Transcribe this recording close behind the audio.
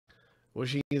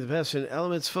Wishing you the best in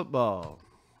Elements football.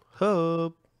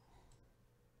 Hope.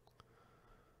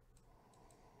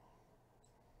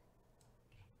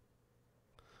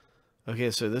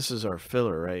 Okay, so this is our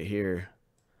filler right here.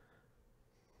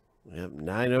 Yep,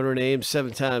 9 owner names,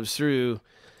 7 times through.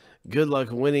 Good luck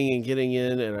winning and getting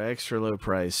in at our extra low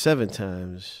price 7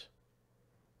 times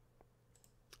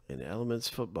in Elements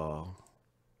football.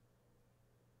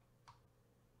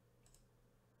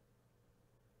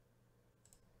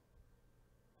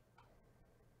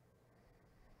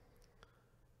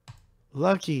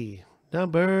 Lucky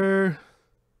number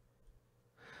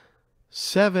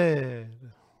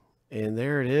 7. And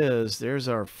there it is. There's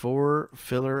our 4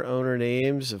 filler owner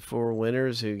names of 4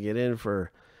 winners who get in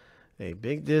for a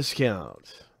big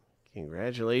discount.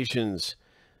 Congratulations.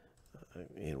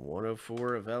 In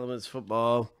 104 of Elements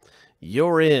football,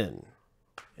 you're in.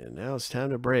 And now it's time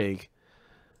to break.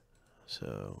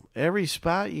 So every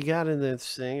spot you got in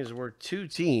this thing is worth 2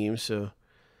 teams. So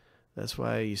that's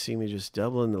why you see me just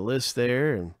doubling the list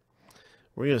there. And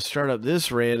we're going to start up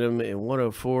this random in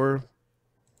 104.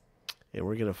 And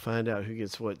we're going to find out who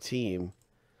gets what team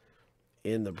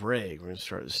in the break. We're going to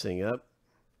start this thing up.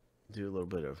 Do a little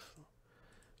bit of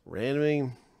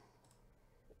randoming.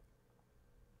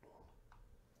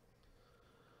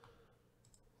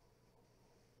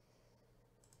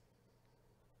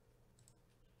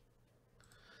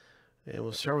 And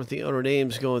we'll start with the owner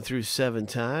names going through 7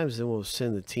 times. Then we'll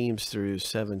send the teams through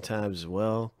 7 times as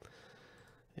well.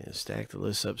 And stack the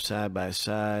list up side by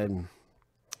side.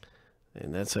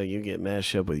 And that's how you get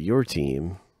matched up with your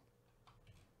team.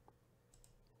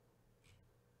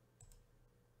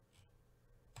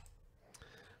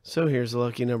 So here's the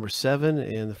lucky number 7.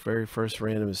 And the very first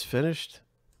random is finished.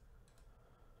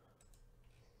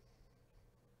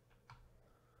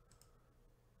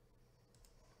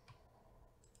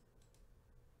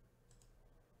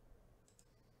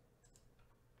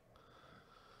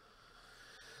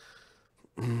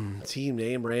 Team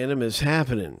name random is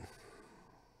happening.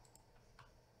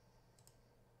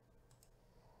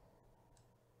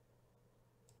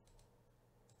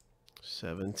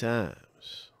 Seven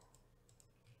times.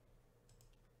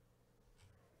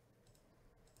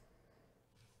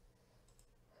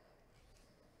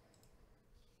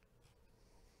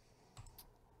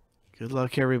 Good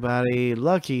luck, everybody.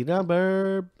 Lucky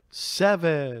number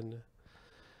 7.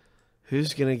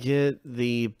 Who's going to get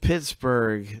the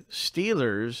Pittsburgh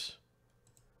Steelers?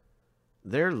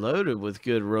 They're loaded with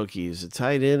good rookies. The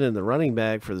tight end and the running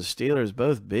back for the Steelers,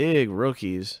 both big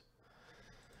rookies.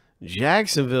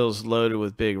 Jacksonville's loaded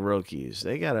with big rookies.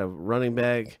 They got a running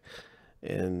back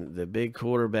and the big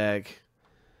quarterback,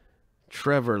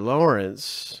 Trevor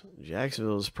Lawrence.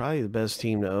 Jacksonville's probably the best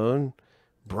team to own.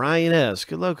 Brian S.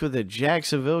 Good luck with the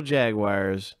Jacksonville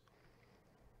Jaguars.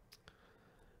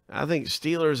 I think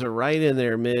Steelers are right in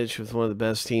there, Mitch, with one of the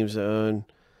best teams to own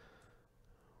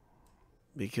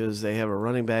because they have a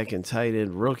running back and tight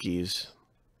end rookies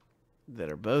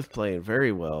that are both playing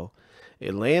very well.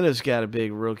 Atlanta's got a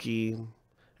big rookie.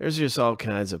 There's just all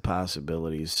kinds of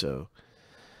possibilities. So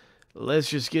let's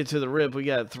just get to the rip. We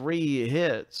got 3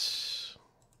 hits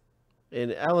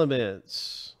in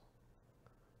Elements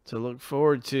to look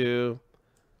forward to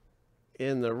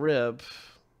in the rip.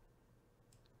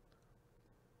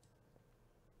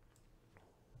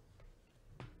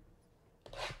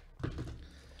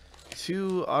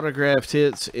 Two autographed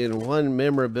hits in 1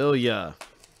 memorabilia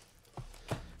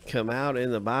come out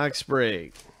in the box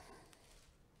break.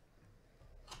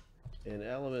 In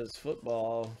Elements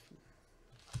football,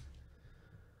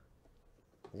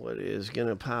 what is going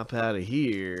to pop out of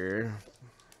here?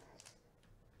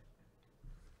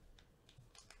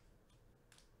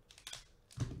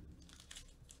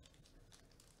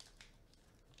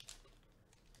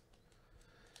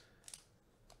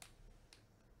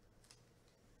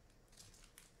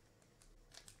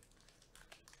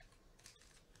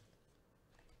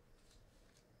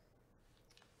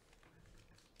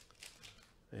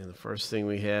 And the first thing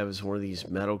we have is one of these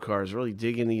metal cards. Really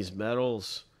digging these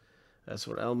metals. That's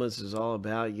what Elements is all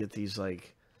about. You get these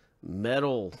like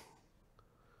metal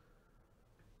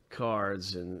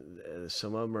cards, and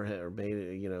some of them are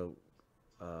made, you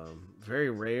know,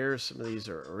 very rare. Some of these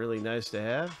are really nice to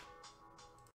have.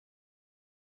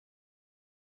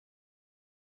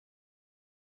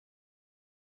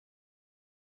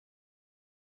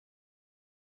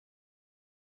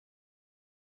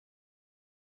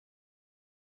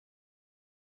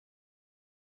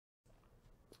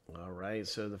 All right,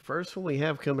 so the first one we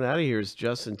have coming out of here is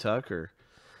Justin Tucker.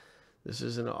 This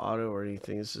isn't an auto or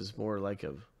anything. This is more like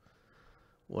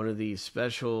one of these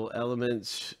special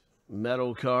Elements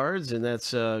metal cards, and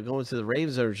that's going to the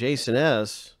Ravens owner, Jason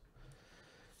S.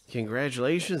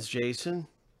 Congratulations, Jason.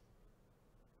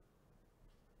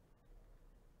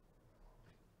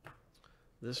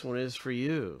 This one is for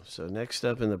you. So next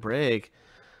up in the break,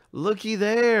 looky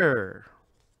there.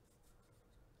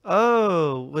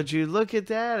 Oh, would you look at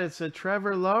that? It's a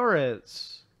Trevor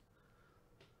Lawrence.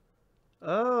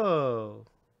 Oh,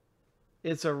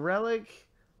 it's a relic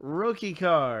rookie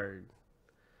card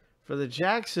for the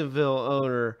Jacksonville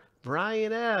owner,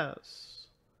 Brian S.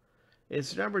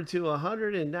 It's numbered to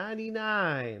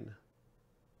 199.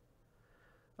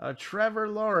 A Trevor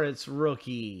Lawrence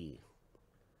rookie.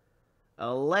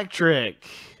 Electric.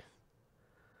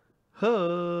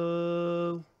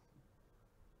 Ho.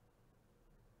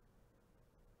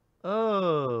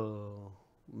 Oh,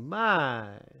 my.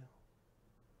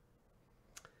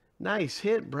 Nice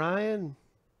hit, Brian.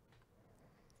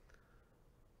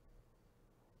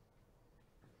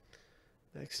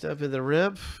 Next up in the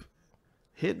rip,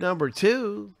 hit number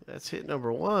 2. That's hit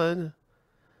number 1.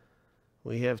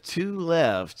 We have 2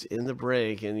 left in the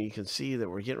break, and you can see that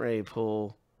we're getting ready to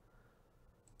pull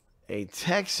a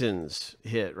Texans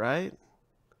hit, right?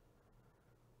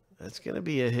 That's going to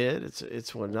be a hit.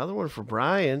 It's another one for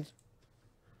Brian.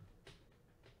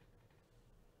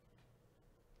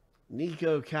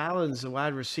 Nico Collins, the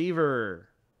wide receiver.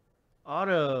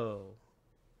 Auto.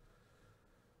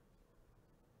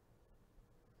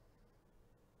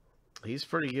 He's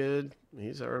pretty good.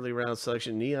 He's an early round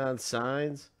selection. Neon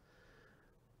signs.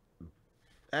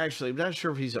 Actually, I'm not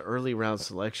sure if he's an early round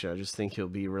selection. I just think he'll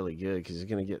be really good because he's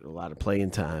going to get a lot of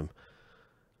playing time.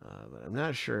 But I'm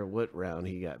not sure what round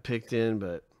he got picked in,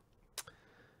 but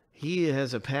he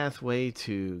has a pathway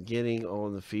to getting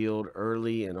on the field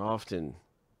early and often.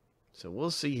 So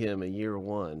we'll see him in year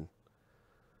 1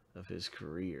 of his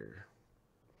career.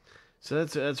 So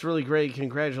that's really great.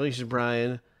 Congratulations,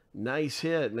 Brian. Nice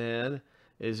hit, man.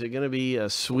 Is it going to be a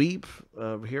sweep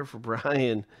here for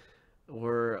Brian?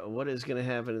 Or what is going to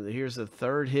happen? Here's the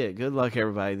 3rd hit. Good luck,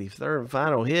 everybody. The 3rd and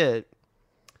final hit.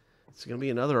 It's going to be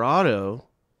another auto.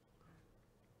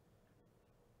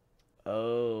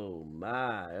 Oh,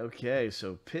 my. Okay,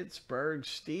 so Pittsburgh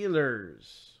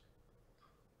Steelers.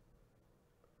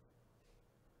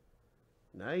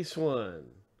 Nice one.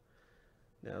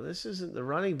 Now, this isn't the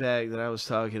running back that I was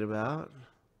talking about.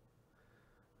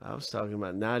 I was talking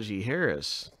about Najee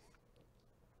Harris.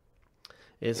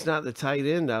 It's not the tight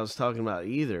end I was talking about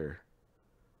either.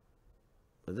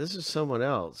 But this is someone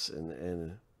else,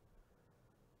 and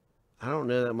I don't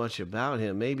know that much about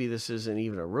him. Maybe this isn't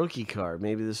even a rookie card.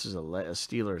 Maybe this is a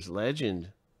Steelers legend.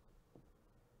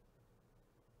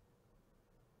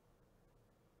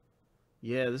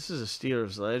 Yeah, this is a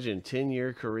Steelers legend.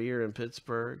 10-year career in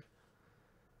Pittsburgh.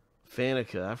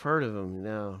 Faneca. I've heard of him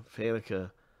now.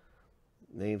 Faneca.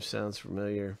 Name sounds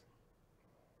familiar.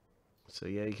 So,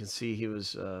 yeah, you can see he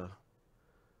was...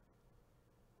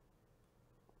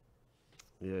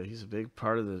 yeah, he's a big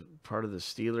part of the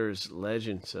Steelers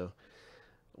legend. So,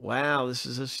 wow, this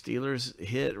is a Steelers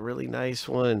hit. Really nice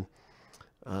one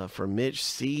from Mitch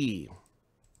C.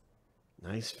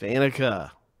 Nice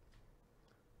Faneca.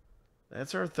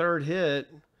 That's our 3rd hit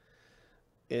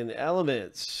in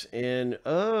Elements. And,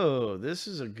 oh, this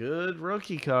is a good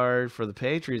rookie card for the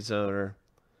Patriots owner.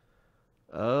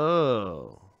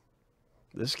 Oh,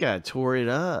 this guy tore it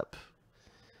up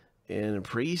in a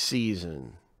preseason.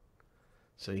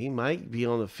 So he might be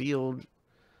on the field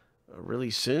really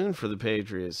soon for the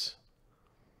Patriots.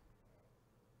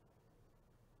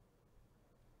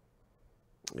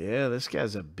 Yeah, this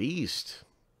guy's a beast.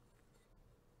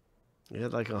 He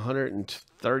had like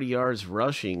 130 yards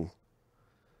rushing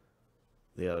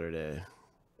the other day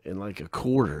in like a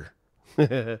quarter.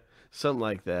 Something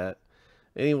like that.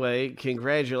 Anyway,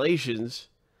 congratulations.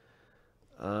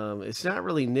 It's not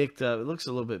really nicked up. It looks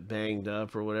a little bit banged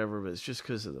up or whatever, but it's just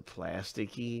because of the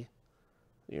plasticky.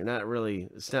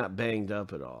 It's not banged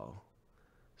up at all.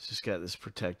 It's just got this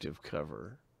protective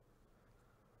cover.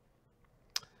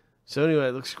 So anyway,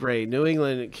 it looks great. New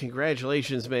England,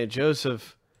 congratulations, man.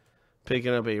 Joseph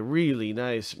picking up a really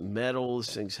nice metal.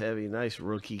 This thing's heavy. Nice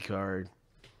rookie card.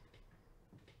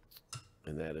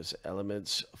 And that is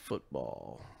Elements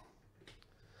Football.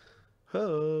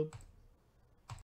 Hope.